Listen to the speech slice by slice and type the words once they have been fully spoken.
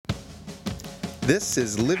This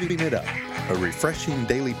is Living It Up, a refreshing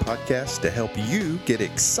daily podcast to help you get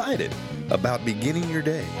excited about beginning your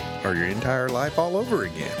day or your entire life all over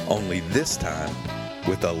again. Only this time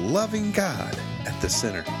with a loving God at the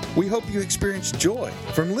center. We hope you experience joy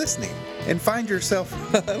from listening and find yourself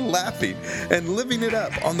laughing and living it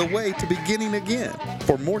up on the way to beginning again.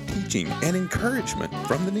 For more teaching and encouragement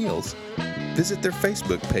from the Neils, visit their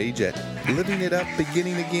Facebook page at Living It Up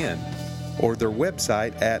Beginning Again or their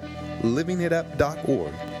website at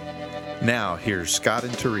livingitup.org. Now, here's Scott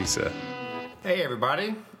and Teresa. Hey,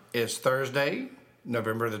 everybody. It's Thursday,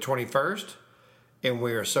 November the 21st, and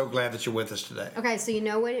we are so glad that you're with us today. Okay, so you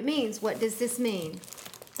know what it means. What does this mean?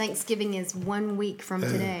 Thanksgiving is 1 week from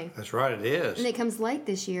today. That's right, it is. And it comes late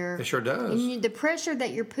this year. It sure does. And the pressure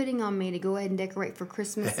that you're putting on me to go ahead and decorate for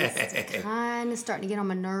Christmas is kind of starting to get on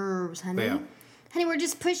my nerves, honey. Yeah. Honey, we're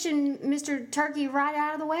just pushing Mr. Turkey right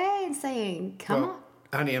out of the way and saying, come on.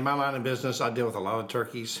 Honey, in my line of business, I deal with a lot of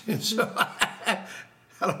turkeys, and so I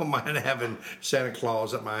don't mind having Santa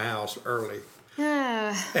Claus at my house early.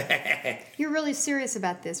 You're really serious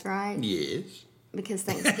about this, right? Yes. Because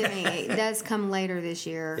Thanksgiving it does come later this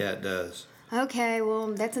year. Yeah, it does. Okay, well,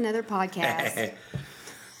 that's another podcast.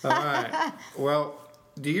 All right. Well,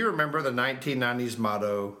 do you remember the 1990s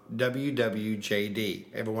motto, WWJD?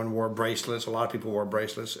 Everyone wore bracelets. A lot of people wore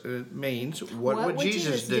bracelets. It means, what would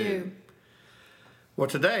Jesus do? Well,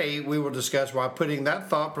 today we will discuss why putting that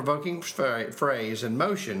thought-provoking phrase in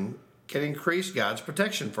motion can increase God's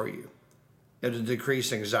protection for you. It'll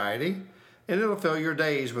decrease anxiety, and it'll fill your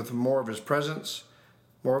days with more of His presence,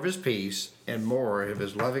 more of His peace, and more of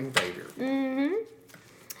His loving favor. Mm-hmm.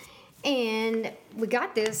 And we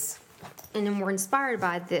got this, and then we're inspired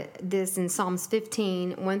by this in Psalms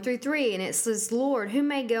 15, 1-3, and it says, Lord, who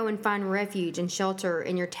may go and find refuge and shelter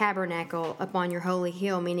in your tabernacle upon your holy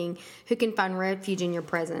hill, meaning who can find refuge in your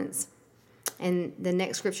presence? And the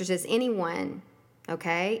next scripture says, anyone,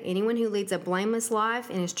 okay? Anyone who leads a blameless life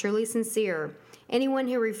and is truly sincere. Anyone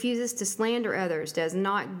who refuses to slander others, does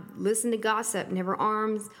not listen to gossip, never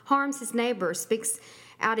harms his neighbor, speaks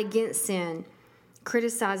out against sin,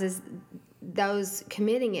 criticizes those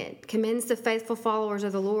committing it, commends the faithful followers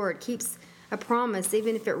of the Lord, keeps a promise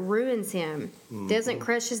even if it ruins him, doesn't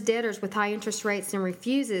crush his debtors with high interest rates, and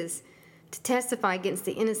refuses to testify against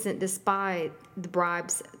the innocent despite the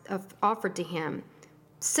bribes offered to him.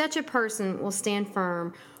 Such a person will stand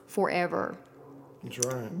firm forever. That's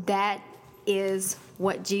right. That is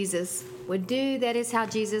what Jesus would do. That is how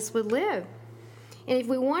Jesus would live. And if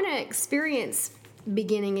we want to experience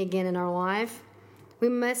beginning again in our life, we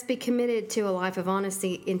must be committed to a life of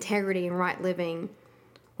honesty, integrity, and right living.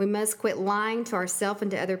 We must quit lying to ourselves and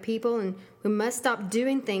to other people, and we must stop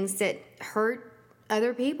doing things that hurt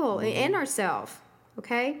other people and ourselves.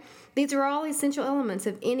 Okay? These are all essential elements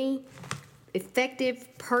of any effective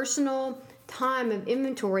personal time of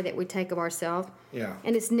inventory that we take of ourselves. Yeah.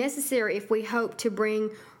 And it's necessary if we hope to bring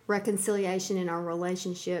reconciliation in our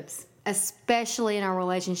relationships, especially in our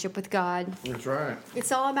relationship with God. That's right.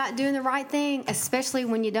 It's all about doing the right thing, especially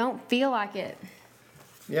when you don't feel like it.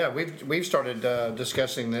 Yeah, we've started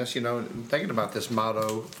discussing this, thinking about this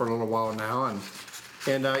motto for a little while now,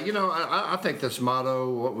 and I think this motto,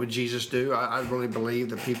 what would Jesus do? I really believe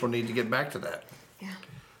that people need to get back to that.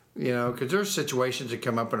 Yeah. Because there's situations that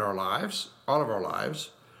come up in our lives, all of our lives,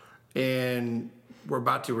 and we're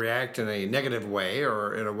about to react in a negative way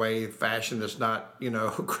or in a way, fashion that's not,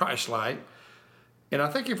 Christ-like. And I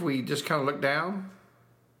think if we just kind of look down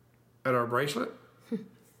at our bracelet,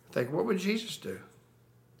 think, what would Jesus do?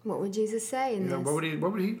 What would Jesus say in this? What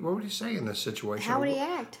would he say in this situation? How would he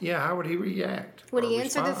act? Yeah, how would he react? Would or he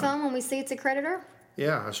answer the respond? phone when we see it's a creditor?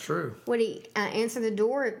 Yeah, that's true. Would he answer the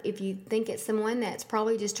door if you think it's someone that's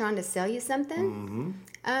probably just trying to sell you something?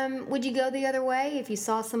 Mm-hmm. Would you go the other way if you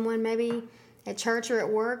saw someone maybe at church or at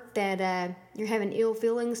work that you're having ill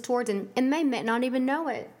feelings towards and they may not even know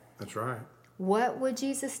it? That's right. What would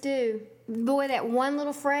Jesus do? Boy, that one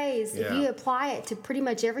little phrase, if you apply it to pretty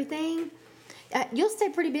much everything, you'll stay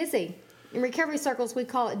pretty busy. In recovery circles, we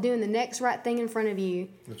call it doing the next right thing in front of you.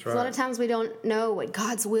 That's right. So a lot of times we don't know what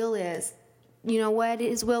God's will is. You know what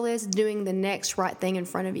His will is? Doing the next right thing in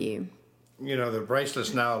front of you. The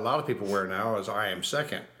bracelets now, a lot of people wear now is I am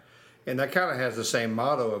second. And that kind of has the same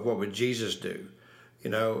motto of what would Jesus do?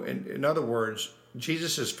 In other words,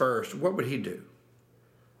 Jesus is first. What would He do?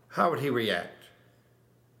 How would He react?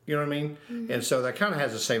 You know what I mean? Mm-hmm. And so that kind of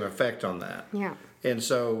has the same effect on that. Yeah. And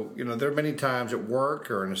so, there are many times at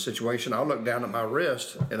work or in a situation, I'll look down at my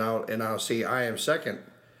wrist and I'll see I am second.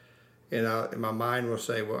 And my mind will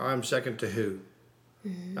say, well, I'm second to who?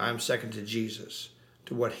 Mm-hmm. I'm second to Jesus,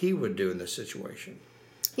 to what He would do in this situation.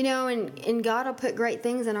 And God will put great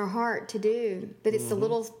things in our heart to do, but it's the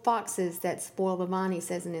little foxes that spoil the vine, he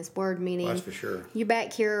says in his word, meaning That's for sure. You're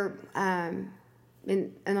back here on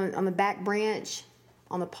the back branch,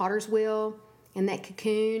 on the potter's wheel, in that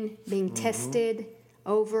cocoon, being tested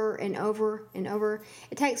over and over and over.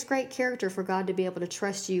 It takes great character for God to be able to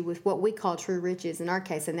trust you with what we call true riches in our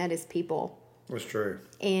case, and that is people. That's true.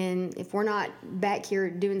 And if we're not back here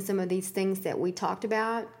doing some of these things that we talked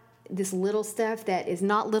about, this little stuff that is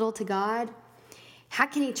not little to God, how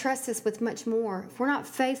can he trust us with much more? If we're not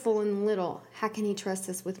faithful in little, how can he trust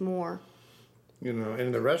us with more?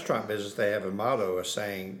 In the restaurant business, they have a motto of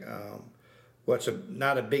saying, what's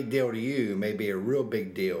not a big deal to you may be a real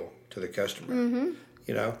big deal to the customer.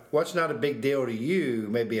 What's not a big deal to you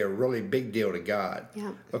may be a really big deal to God.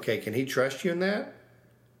 Yeah. Okay, can he trust you in that?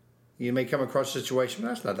 You may come across a situation,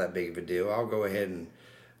 that's not that big of a deal. I'll go ahead and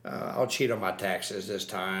I'll cheat on my taxes this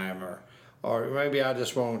time, or maybe I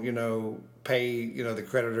just won't, pay, the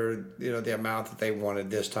creditor, the amount that they wanted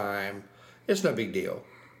this time. It's no big deal.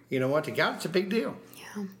 You know what? To God, it's a big deal.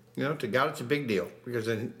 Yeah. To God, it's a big deal because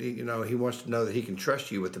then, he wants to know that he can trust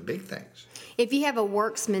you with the big things. If you have a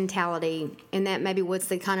works mentality, and that maybe what's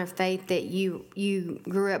the kind of faith that you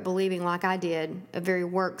grew up believing, like I did, a very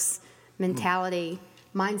works mentality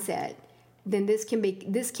mindset, then this can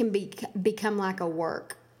become like a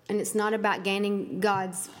work. And it's not about gaining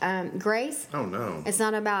God's grace. Oh, no. It's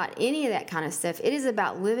not about any of that kind of stuff. It is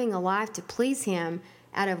about living a life to please him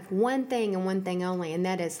out of one thing and one thing only, and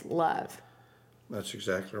that is love. That's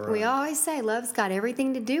exactly right. We always say love's got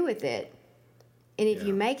everything to do with it. And if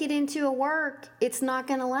you make it into a work, it's not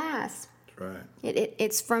going to last. That's right.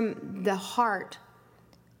 It's from the heart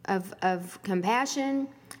of compassion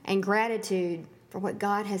and gratitude for what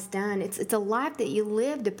God has done. It's a life that you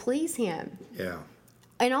live to please him. Yeah.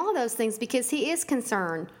 And all of those things, because he is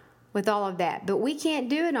concerned with all of that. But we can't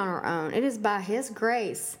do it on our own. It is by his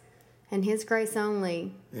grace and his grace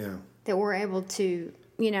only that we're able to,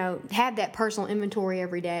 have that personal inventory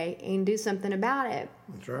every day and do something about it.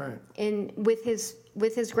 That's right. And with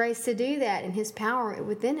his grace to do that and his power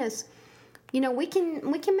within us, we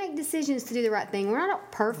can make decisions to do the right thing. We're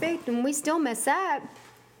not perfect and we still mess up,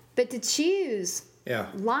 but to choose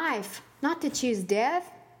life, not to choose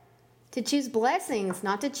death. To choose blessings,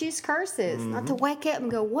 not to choose curses, not to wake up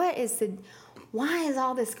and go, why is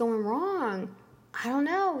all this going wrong? I don't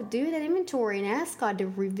know. Do that inventory and ask God to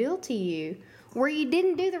reveal to you where you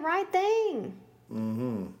didn't do the right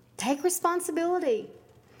thing. Take responsibility.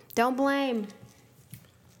 Don't blame.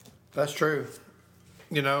 That's true.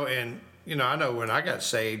 I know when I got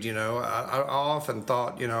saved, I often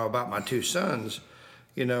thought, about my two sons,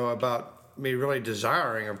 about me really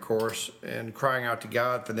desiring, of course, and crying out to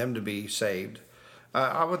God for them to be saved.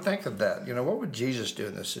 I would think of that. What would Jesus do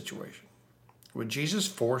in this situation? Would Jesus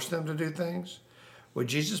force them to do things? Would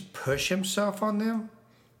Jesus push himself on them?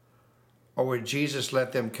 Or would Jesus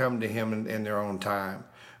let them come to him in their own time?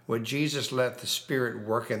 Would Jesus let the Spirit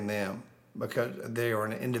work in them because they are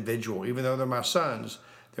an individual? Even though they're my sons,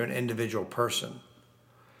 they're an individual person.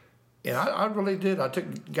 And I really did. I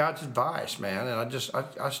took God's advice, man, and I just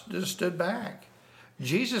stood back.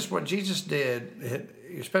 What Jesus did,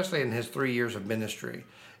 especially in his 3 years of ministry,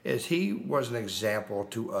 is he was an example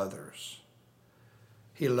to others.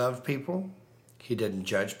 He loved people. He didn't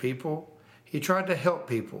judge people. He tried to help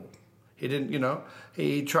people. He didn't,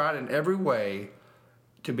 he tried in every way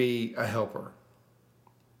to be a helper.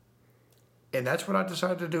 And that's what I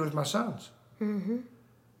decided to do with my sons. Mm-hmm.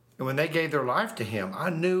 And when they gave their life to him,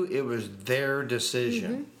 I knew it was their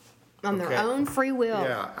decision. On their own free will.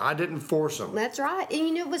 Yeah, I didn't force them. That's right.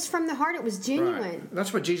 And it was from the heart. It was genuine. Right.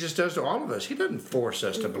 That's what Jesus does to all of us. He doesn't force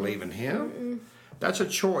us to believe in him. That's a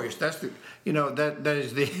choice. That's the, that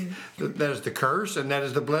is the curse and that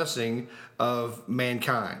is the blessing of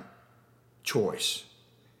mankind. Choice.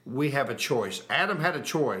 We have a choice. Adam had a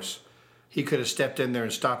choice. He could have stepped in there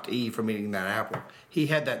and stopped Eve from eating that apple. He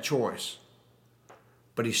had that choice.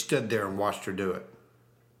 But he stood there and watched her do it.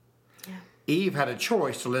 Yeah. Eve had a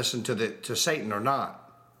choice to listen to Satan or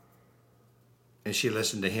not. And she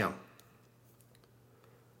listened to him.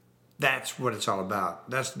 That's what it's all about.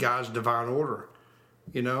 That's God's divine order.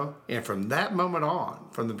 And from that moment on,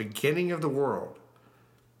 from the beginning of the world,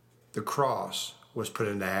 the cross was put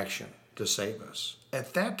into action to save us.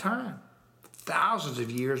 At that time, thousands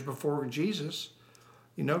of years before Jesus,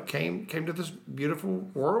 came to this beautiful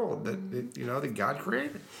world that God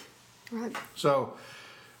created. Right. So,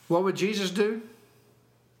 what would Jesus do?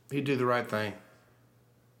 He'd do the right thing.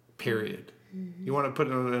 Period. Mm-hmm. You want to put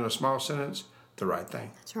it in a small sentence? The right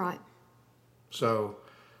thing. That's right. So,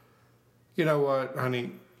 you know what,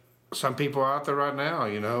 honey? some people out there right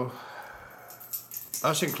now,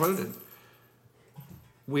 us included,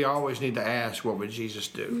 we always need to ask, what would Jesus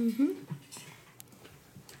do? Mm-hmm.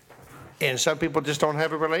 And some people just don't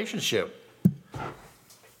have a relationship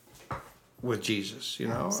with Jesus,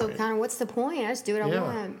 So kind of, what's the point? I just do what I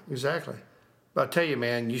want. Exactly. But I tell you,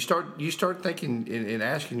 man, you start thinking and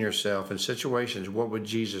asking yourself in situations, what would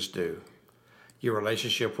Jesus do? Your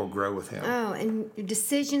relationship will grow with him. Oh, and your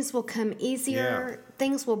decisions will come easier. Yeah.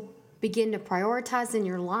 Things will begin to prioritize in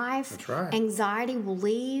your life. That's right. Anxiety will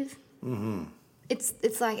leave. Mm-hmm.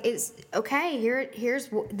 It's like, it's okay.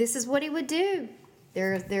 This is what he would do.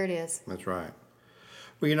 There it is. That's right.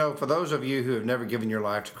 Well, for those of you who have never given your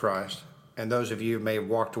life to Christ, and those of you who may have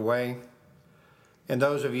walked away, and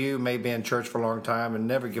those of you who may be in church for a long time and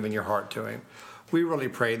never given your heart to him, we really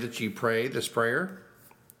pray that you pray this prayer,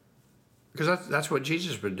 because that's what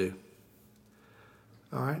Jesus would do.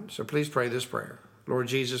 All right? So please pray this prayer. Lord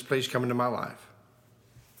Jesus, please come into my life.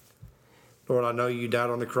 Lord, I know you died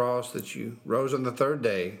on the cross, that you rose on the third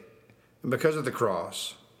day, and because of the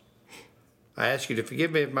cross, I ask you to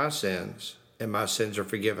forgive me of my sins, and my sins are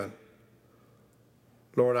forgiven.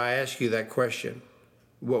 Lord, I ask you that question,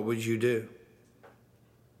 what would you do?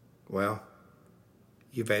 Well,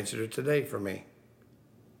 you've answered it today for me,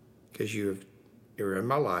 because you're in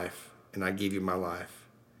my life, and I give you my life.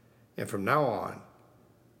 And from now on,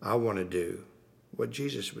 I want to do what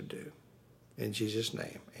Jesus would do. In Jesus'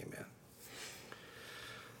 name, amen.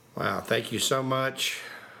 Wow, thank you so much.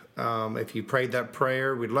 If you prayed that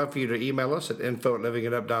prayer, we'd love for you to email us at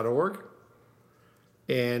info@livingitup.org.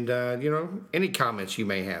 And, any comments you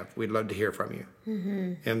may have, we'd love to hear from you.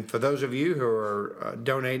 Mm-hmm. And for those of you who are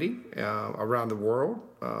donating around the world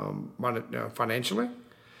financially,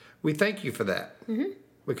 we thank you for that. Mm-hmm.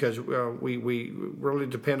 Because we really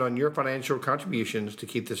depend on your financial contributions to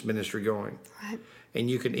keep this ministry going. Right.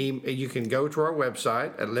 And you can go to our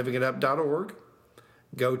website at livingitup.org,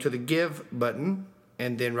 go to the Give button,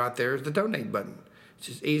 and then right there is the Donate button. It's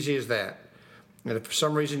as easy as that. And if for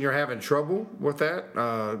some reason you're having trouble with that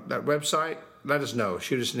website, let us know.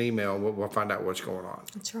 Shoot us an email. We'll find out what's going on.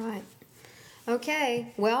 That's right.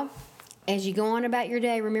 Okay. Well, as you go on about your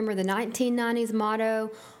day, remember the 1990s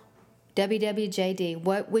motto, WWJD,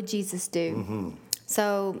 what would Jesus do? Mm-hmm.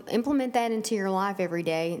 So implement that into your life every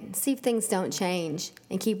day. See if things don't change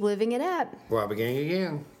and keep living it up. Well, beginning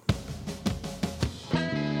again.